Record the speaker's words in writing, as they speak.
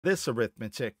This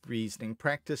arithmetic reasoning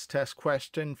practice test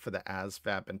question for the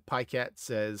ASVAB and PiCAT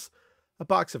says, a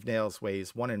box of nails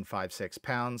weighs 1 5/6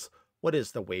 pounds. What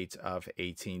is the weight of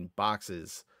 18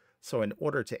 boxes? So in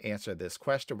order to answer this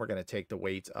question, we're going to take the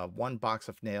weight of one box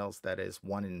of nails, that is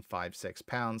 1 5/6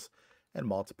 pounds, and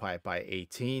multiply it by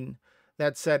 18.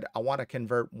 That said, I want to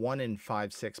convert 1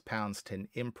 5/6 pounds to an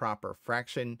improper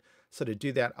fraction. So to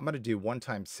do that, I'm going to do 1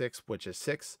 times 6, which is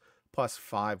 6, plus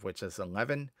 5, which is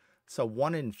 11. So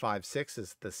 1 5/6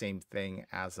 is the same thing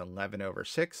as 11 over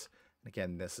 6.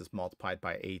 Again, this is multiplied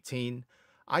by 18.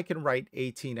 I can write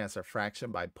 18 as a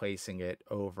fraction by placing it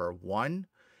over 1.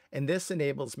 And this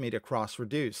enables me to cross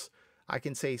reduce. I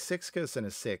can say 6 goes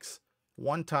into 6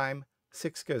 one time,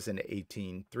 6 goes into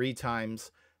 18 three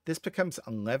times. This becomes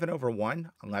 11 over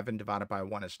 1. 11 divided by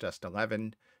 1 is just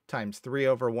 11, times 3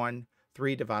 over 1.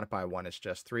 3 divided by 1 is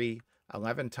just 3.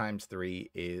 11 times 3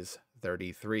 is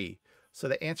 33. So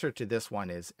the answer to this one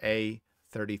is A,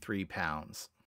 33 pounds.